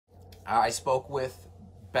I spoke with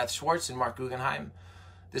Beth Schwartz and Mark Guggenheim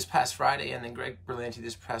this past Friday, and then Greg Berlanti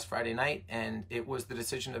this past Friday night, and it was the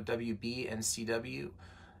decision of WB and CW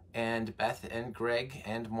and Beth and Greg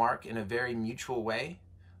and Mark in a very mutual way,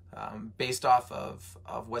 based off of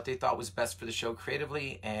what they thought was best for the show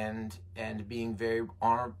creatively, and being very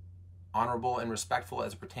honorable and respectful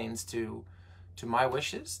as it pertains to my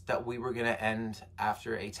wishes that we were going to end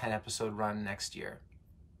after a 10-episode run next year.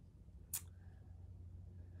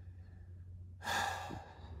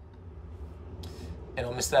 And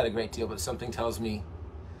I'll miss that a great deal, but something tells me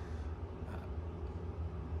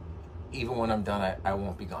even when I'm done, I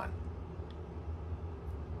won't be gone.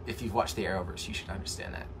 If you've watched the Arrowverse, you should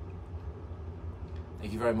understand that.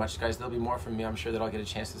 Thank you very much, guys. There'll be more from me. I'm sure that I'll get a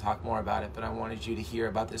chance to talk more about it, but I wanted you to hear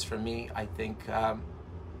about this from me. I think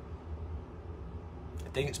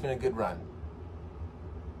it's been a good run.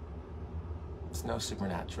 It's no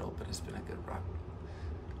supernatural, but it's been a good run.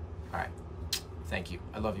 All right. Thank you.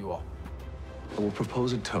 I love you all. I will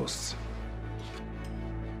propose a toast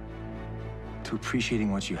to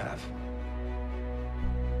appreciating what you have,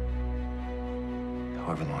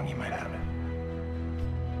 however long you might have it.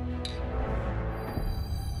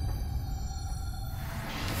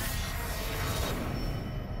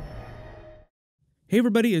 Hey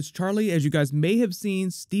everybody, it's Charlie. As you guys may have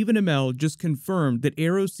seen, Stephen Amell just confirmed that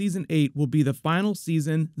Arrow Season 8 will be the final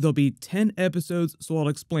season. There'll be 10 episodes, so I'll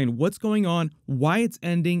explain what's going on, why it's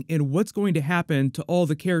ending, and what's going to happen to all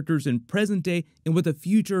the characters in present day, and what the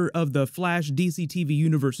future of the Flash DCTV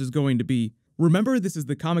universe is going to be. Remember, this is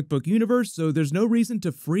the comic book universe, so there's no reason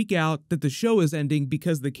to freak out that the show is ending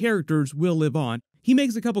because the characters will live on. He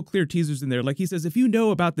makes a couple clear teasers in there, like he says, if you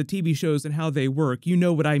know about the TV shows and how they work, you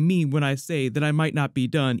know what I mean when I say that I might not be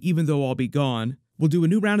done, even though I'll be gone. We'll do a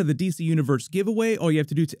new round of the DC Universe giveaway. All you have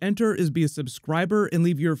to do to enter is be a subscriber and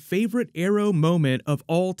leave your favorite Arrow moment of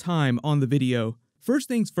all time on the video. First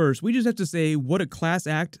things first, we just have to say what a class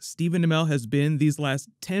act Stephen Amell has been these last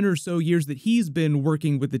 10 or so years that he's been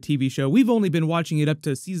working with the TV show. We've only been watching it up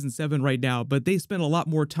to season 7 right now, but they spent a lot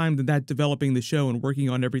more time than that developing the show and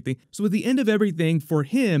working on everything. So at the end of everything, for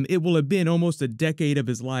him, it will have been almost a decade of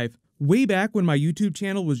his life. Way back when my YouTube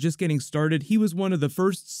channel was just getting started, he was one of the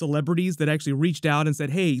first celebrities that actually reached out and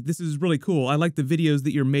said, hey, this is really cool. I like the videos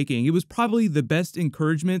that you're making. It was probably the best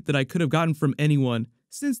encouragement that I could have gotten from anyone.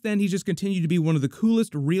 Since then, he's just continued to be one of the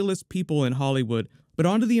coolest, realest people in Hollywood. But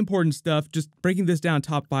on to the important stuff, just breaking this down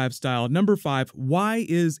top 5 style. Number 5, why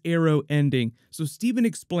is Arrow ending? So Stephen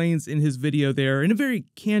explains in his video there, in a very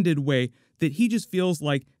candid way, that he just feels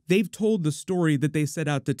like they've told the story that they set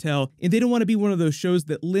out to tell, and they don't want to be one of those shows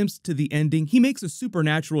that limps to the ending. He makes a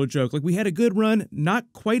Supernatural joke, like we had a good run,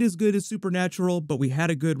 not quite as good as Supernatural, but we had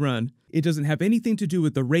a good run. It doesn't have anything to do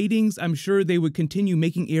with the ratings. I'm sure they would continue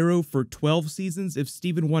making Arrow for 12 seasons if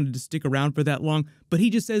Stephen wanted to stick around for that long, but he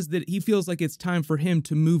just says that he feels like it's time for him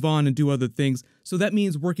to move on and do other things. So that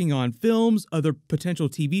means working on films, other potential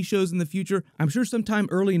TV shows in the future. I'm sure sometime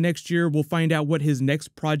early next year we'll find out what his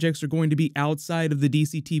next projects are going to be outside of the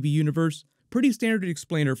DCTV universe. Pretty standard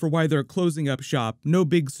explainer for why they're closing up shop. No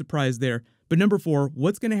big surprise there. But number 4,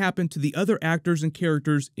 what's going to happen to the other actors and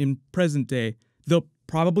characters in present day? They'll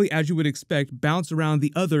probably, as you would expect, bounce around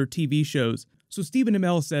the other TV shows. So Stephen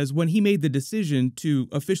Amell says when he made the decision to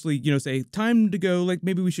officially, say, time to go, like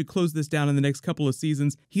maybe we should close this down in the next couple of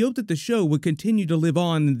seasons, he hoped that the show would continue to live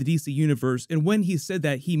on in the DC universe. And when he said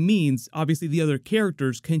that, he means, obviously, the other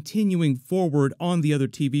characters continuing forward on the other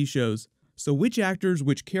TV shows. So which actors,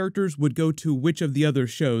 which characters would go to which of the other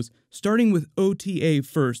shows? Starting with OTA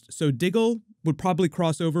first. So Diggle would probably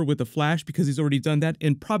cross over with The Flash because he's already done that,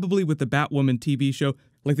 and probably with the Batwoman TV show,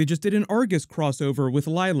 like they just did an Argus crossover with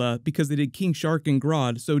Lila because they did King Shark and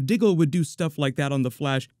Grodd. So Diggle would do stuff like that on The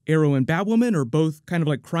Flash. Arrow and Batwoman are both kind of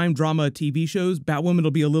like crime drama TV shows. Batwoman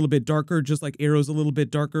will be a little bit darker, just like Arrow's a little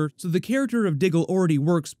bit darker. So the character of Diggle already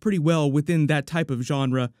works pretty well within that type of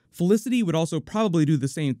genre. Felicity would also probably do the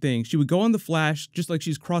same thing. She would go on The Flash, just like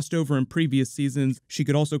she's crossed over in previous seasons. She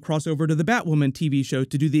could also cross over to the Batwoman TV show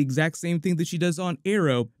to do the exact same thing that she does on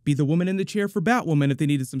Arrow, be the woman in the chair for Batwoman if they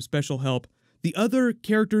needed some special help. The other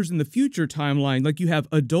characters in the future timeline, like you have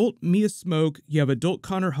adult Mia Smoke, you have adult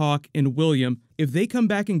Connor Hawke, and William. If they come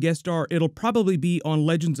back and guest star, it'll probably be on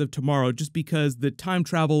Legends of Tomorrow, just because the time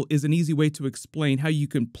travel is an easy way to explain how you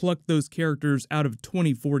can pluck those characters out of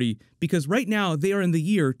 2040. Because right now, they are in the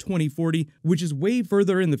year 2040, which is way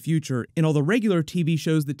further in the future, and all the regular TV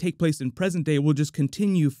shows that take place in present day will just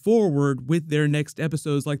continue forward with their next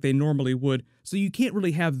episodes like they normally would. So you can't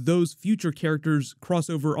really have those future characters cross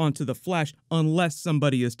over onto The Flash unless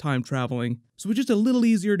somebody is time traveling. So it's just a little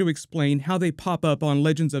easier to explain how they pop up on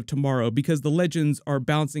Legends of Tomorrow, because the legends are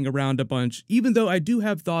bouncing around a bunch, even though I do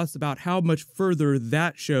have thoughts about how much further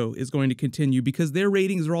that show is going to continue, because their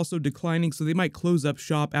ratings are also declining, so they might close up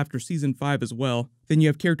shop after season 5 as well. Then you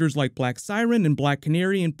have characters like Black Siren and Black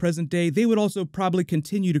Canary in present day. They would also probably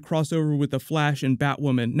continue to cross over with The Flash and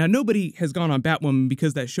Batwoman. Now, nobody has gone on Batwoman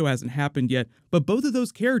because that show hasn't happened yet, but both of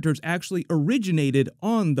those characters actually originated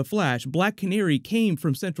on The Flash. Black Canary came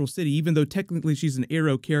from Central City, even though technically she's an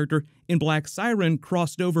Arrow character, and Black Siren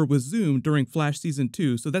crossed over with Zoom during Flash Season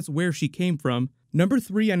 2, so that's where she came from. Number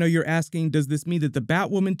 3, I know you're asking, does this mean that the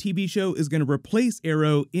Batwoman TV show is going to replace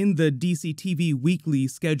Arrow in the DCTV weekly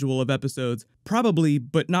schedule of episodes? Probably,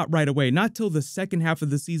 but not right away. Not till the second half of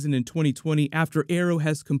the season in 2020, after Arrow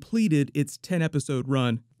has completed its 10-episode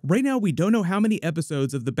run. Right now, we don't know how many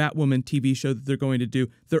episodes of the Batwoman TV show that they're going to do.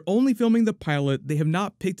 They're only filming the pilot. They have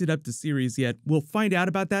not picked it up to series yet. We'll find out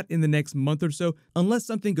about that in the next month or so. Unless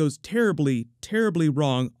something goes terribly, terribly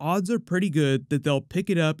wrong, odds are pretty good that they'll pick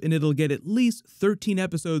it up and it'll get at least 13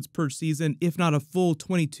 episodes per season, if not a full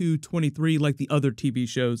 22, 23 like the other TV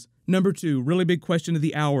shows. Number 2, really big question of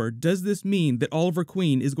the hour. Does this mean that Oliver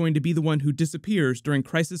Queen is going to be the one who disappears during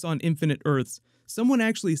Crisis on Infinite Earths? Someone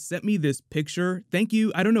actually sent me this picture. Thank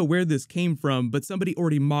you. I don't know where this came from, but somebody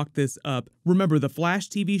already mocked this up. Remember, the Flash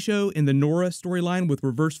TV show in the Nora storyline with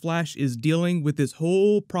Reverse Flash is dealing with this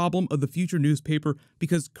whole problem of the future newspaper,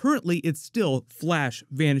 because currently it's still Flash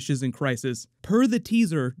vanishes in Crisis. Per the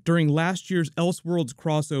teaser during last year's Elseworlds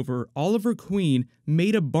crossover, Oliver Queen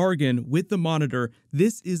made a bargain with the Monitor.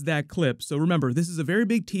 This is that clip. So remember, this is a very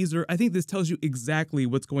big teaser. I think this tells you exactly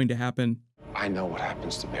what's going to happen. I know what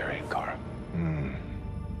happens to Barry and Kara.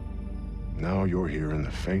 Now you're here in the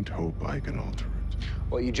faint hope I can alter it.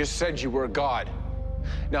 Well, you just said you were a god.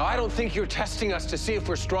 Now, I don't think you're testing us to see if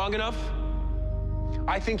we're strong enough.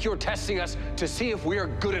 I think you're testing us to see if we are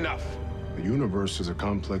good enough. The universe is a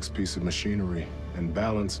complex piece of machinery, and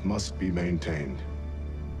balance must be maintained.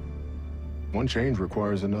 One change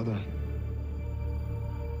requires another.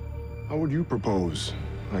 How would you propose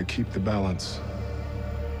I keep the balance?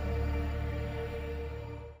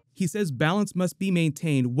 He says balance must be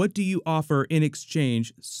maintained. What do you offer in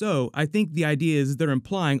exchange? So I think the idea is they're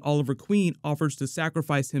implying Oliver Queen offers to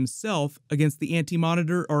sacrifice himself against the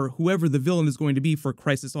Anti-Monitor or whoever the villain is going to be for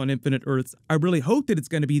Crisis on Infinite Earths. I really hope that it's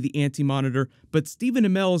going to be the Anti-Monitor, but Stephen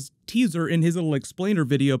Amell's teaser in his little explainer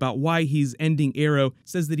video about why he's ending Arrow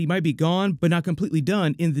says that he might be gone but not completely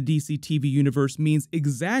done in the DCTV universe means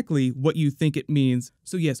exactly what you think it means.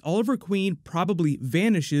 So yes, Oliver Queen probably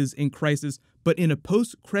vanishes in Crisis, but in a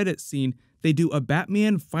post-credit scene, they do a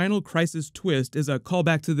Batman Final Crisis twist as a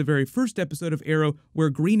callback to the very first episode of Arrow,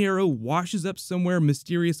 where Green Arrow washes up somewhere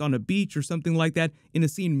mysterious on a beach or something like that in a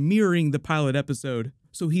scene mirroring the pilot episode.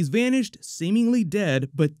 So he's vanished, seemingly dead,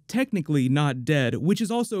 but technically not dead, which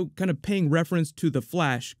is also kind of paying reference to the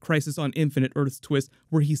Flash Crisis on Infinite Earths twist,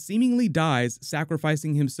 where he seemingly dies,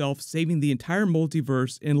 sacrificing himself, saving the entire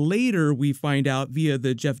multiverse, and later we find out via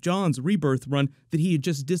the Jeff Johns Rebirth run that he had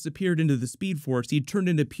just disappeared into the Speed Force. He turned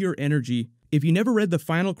into pure energy. If you never read the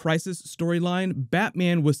Final Crisis storyline,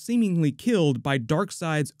 Batman was seemingly killed by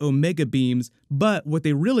Darkseid's Omega beams, but what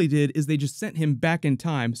they really did is they just sent him back in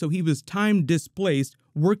time, so he was time displaced,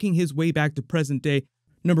 working his way back to present day.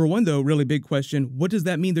 Number 1 though, really big question, what does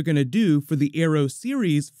that mean they're going to do for the Arrow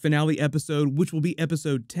series finale episode, which will be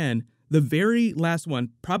episode 10? The very last one,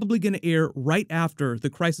 probably going to air right after the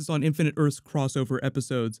Crisis on Infinite Earths crossover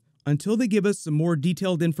episodes. Until they give us some more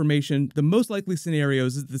detailed information, the most likely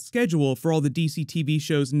scenarios is the schedule for all the DC TV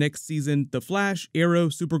shows next season. The Flash, Arrow,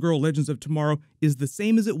 Supergirl, Legends of Tomorrow is the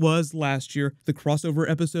same as it was last year. The crossover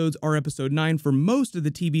episodes are episode 9 for most of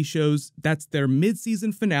the TV shows. That's their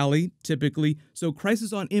mid-season finale, typically. So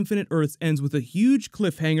Crisis on Infinite Earths ends with a huge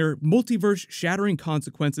cliffhanger, multiverse-shattering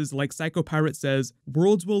consequences like Psycho Pirate says,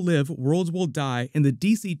 worlds will live, worlds will die, and the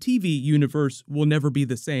DC TV universe will never be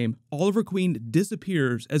the same. Oliver Queen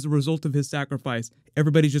disappears as a result of his sacrifice.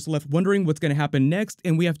 Everybody's just left wondering what's going to happen next,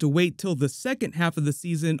 and we have to wait till the second half of the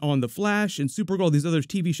season on The Flash and Supergirl, these other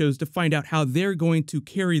TV shows, to find out how they're going to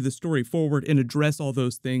carry the story forward and address all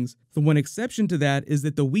those things. The one exception to that is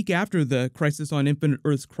that the week after the Crisis on Infinite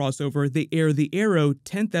Earths crossover, they air the Arrow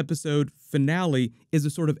 10th episode finale is a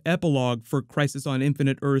sort of epilogue for Crisis on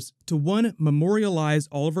Infinite Earths to one, memorialize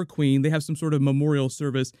Oliver Queen. They have some sort of memorial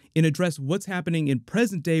service and address what's happening in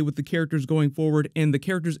present day with the characters going forward and the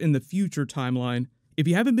characters in the future timeline. If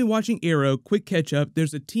you haven't been watching Arrow, quick catch up,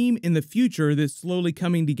 there's a team in the future that's slowly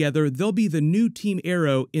coming together. They'll be the new Team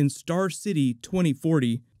Arrow in Star City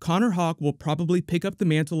 2040. Connor Hawke will probably pick up the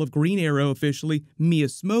mantle of Green Arrow officially. Mia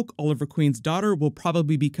Smoke, Oliver Queen's daughter, will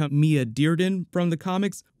probably become Mia Dearden from the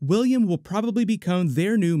comics. William will probably become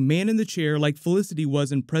their new man in the chair like Felicity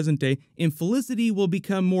was in present day, and Felicity will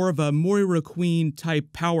become more of a Moira Queen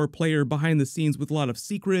type power player behind the scenes with a lot of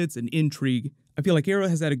secrets and intrigue. I feel like Arrow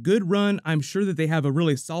has had a good run. I'm sure that they have a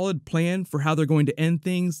really solid plan for how they're going to end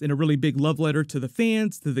things in a really big love letter to the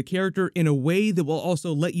fans, to the character, in a way that will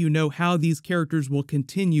also let you know how these characters will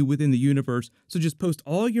continue within the universe. So just post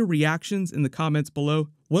all your reactions in the comments below.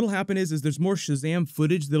 What'll happen is there's more Shazam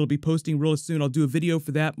footage that'll be posting real soon. I'll do a video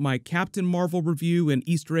for that, my Captain Marvel review and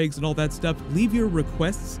Easter eggs and all that stuff. Leave your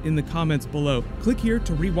requests in the comments below. Click here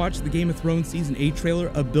to rewatch the Game of Thrones Season 8 trailer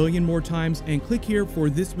a billion more times, and click here for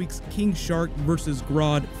this week's King Shark versus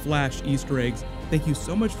Grodd Flash Easter eggs. Thank you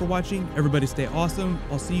so much for watching. Everybody stay awesome.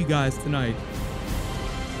 I'll see you guys tonight.